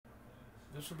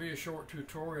This will be a short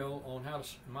tutorial on how to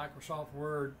Microsoft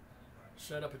Word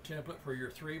set up a template for your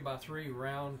 3x3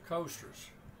 round coasters.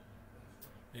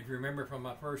 If you remember from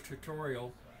my first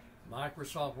tutorial,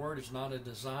 Microsoft Word is not a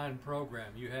design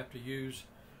program. You have to use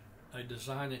a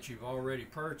design that you've already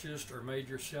purchased or made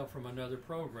yourself from another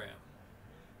program.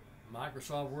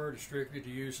 Microsoft Word is strictly to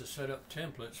use to set up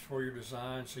templates for your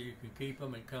design so you can keep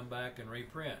them and come back and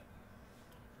reprint.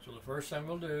 So the first thing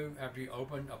we'll do after you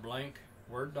open a blank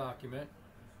Word document,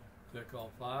 click on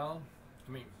File,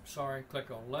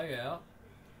 click on Layout,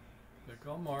 click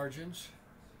on Margins,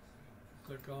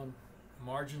 click on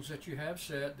margins that you have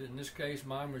set. In this case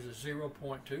mine was a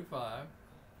 0.25.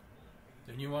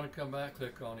 Then you want to come back,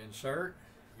 click on Insert,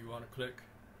 you want to click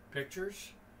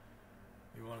Pictures,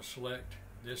 you want to select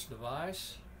this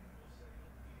device,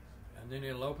 and then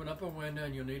it'll open up a window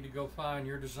and you'll need to go find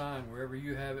your design wherever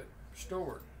you have it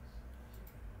stored.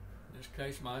 In this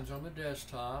case mine's on the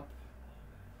desktop,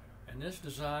 and this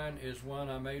design is one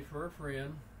I made for a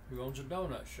friend who owns a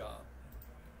donut shop.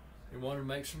 They wanted to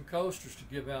make some coasters to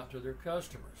give out to their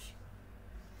customers.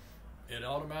 It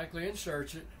automatically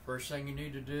inserts it. First thing you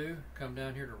need to do, come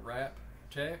down here to Wrap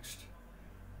Text,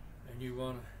 and you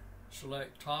want to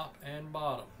select top and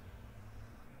bottom.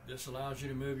 This allows you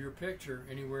to move your picture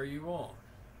anywhere you want.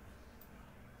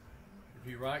 If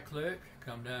you right click,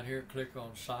 come down here, click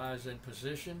on Size and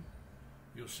Position,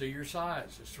 you'll see your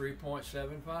size. It's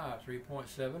 3.75.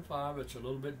 3.75, it's a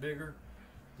little bit bigger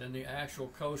than the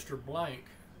actual coaster blank,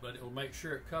 but it will make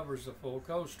sure it covers the full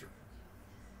coaster.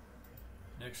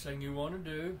 Next thing you want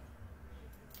to do,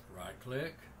 right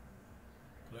click,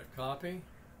 click Copy,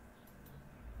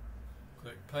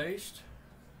 click Paste,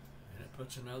 and it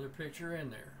puts another picture in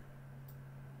there.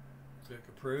 Click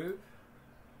Approve,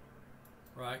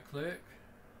 right click,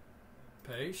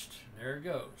 paste, and there it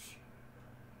goes.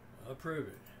 Approve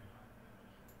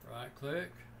it. Right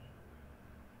click,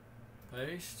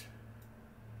 paste,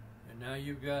 and now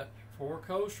you've got 4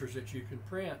 coasters that you can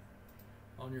print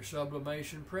on your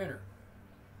sublimation printer.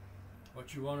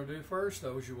 What you want to do first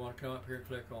though is you want to come up here and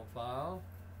click on File,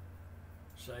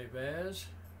 Save As,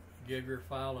 give your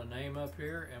file a name up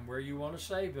here and where you want to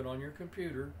save it on your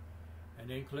computer, and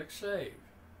then click Save.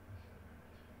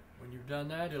 When you've done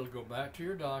that, it'll go back to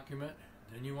your document.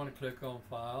 Then you want to click on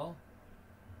File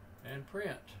and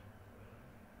Print.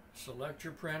 Select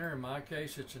your printer. In my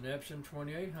case it's an Epson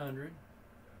 2800.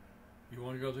 You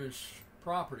want to go through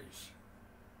Properties.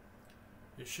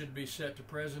 It should be set to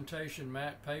Presentation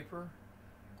Matte Paper,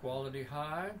 Quality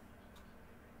High.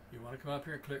 You want to come up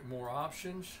here and click More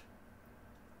Options,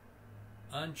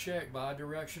 uncheck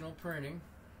Bidirectional Printing,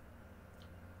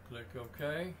 click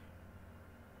OK,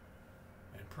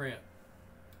 and print.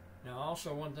 Now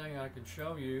also one thing I can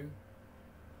show you,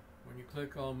 when you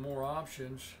click on More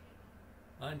Options,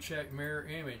 uncheck Mirror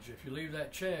Image. If you leave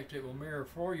that checked, it will mirror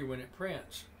for you when it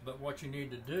prints. But what you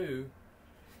need to do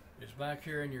is back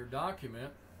here in your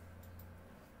document,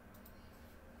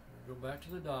 go back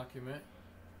to the document,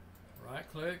 right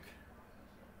click,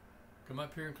 come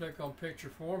up here and click on Picture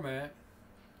Format,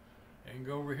 and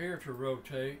go over here to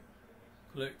Rotate,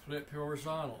 click Flip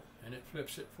Horizontal, and it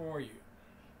flips it for you.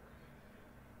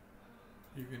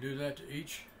 You can do that to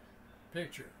each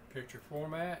picture. Picture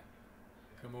Format,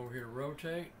 come over here to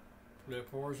Rotate,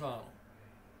 Flip Horizontal.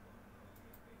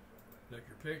 Click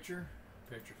your picture,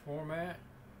 Picture Format,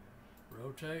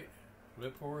 Rotate,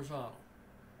 Flip Horizontal.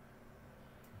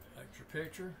 Select your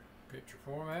picture, Picture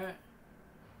Format,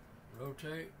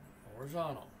 Rotate,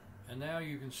 Horizontal. And now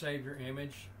you can save your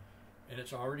image, and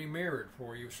it's already mirrored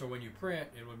for you, so when you print,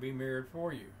 it will be mirrored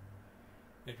for you.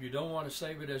 If you don't want to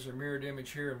save it as a mirrored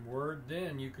image here in Word,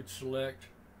 then you could select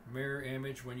Mirror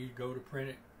Image when you go to print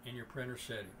it in your printer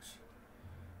settings.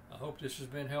 I hope this has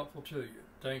been helpful to you.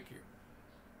 Thank you.